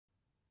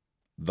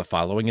The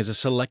following is a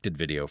selected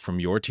video from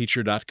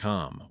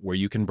yourteacher.com, where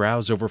you can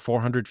browse over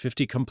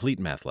 450 complete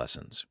math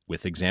lessons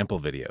with example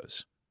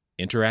videos,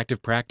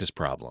 interactive practice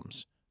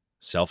problems,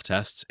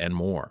 self-tests, and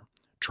more.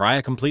 Try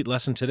a complete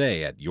lesson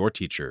today at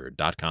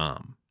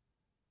yourteacher.com.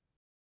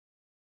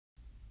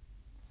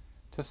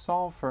 To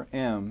solve for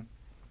m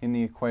in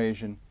the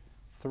equation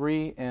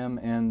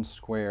 3mn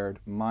squared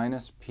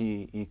minus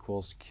p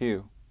equals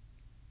q,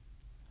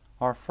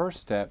 our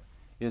first step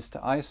is to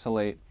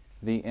isolate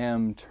the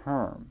m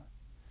term,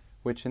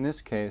 which in this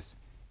case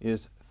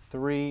is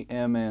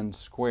 3mn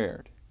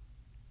squared.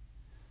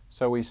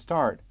 So we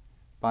start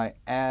by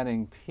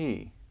adding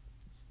p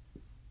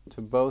to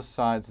both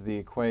sides of the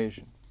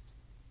equation.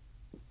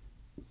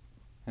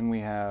 And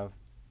we have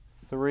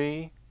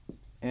 3mn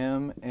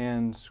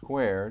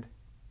squared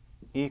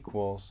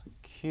equals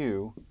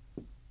q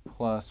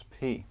plus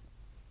p.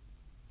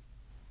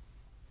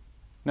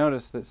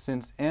 Notice that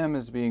since m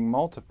is being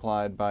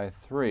multiplied by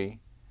 3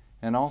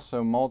 and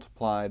also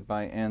multiplied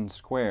by n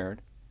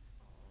squared,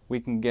 we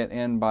can get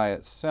n by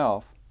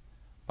itself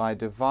by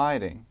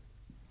dividing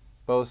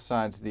both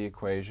sides of the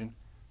equation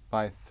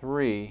by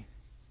 3n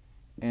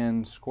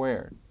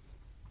squared.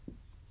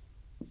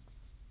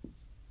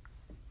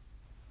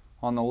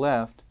 On the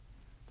left,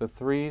 the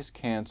 3's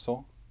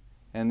cancel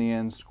and the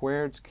n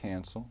squareds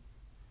cancel,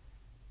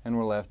 and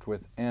we're left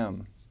with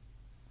m.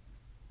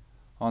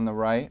 On the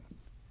right,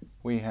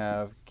 we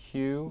have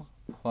q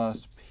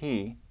plus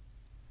p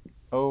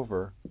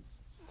over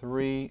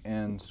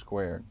 3n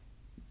squared.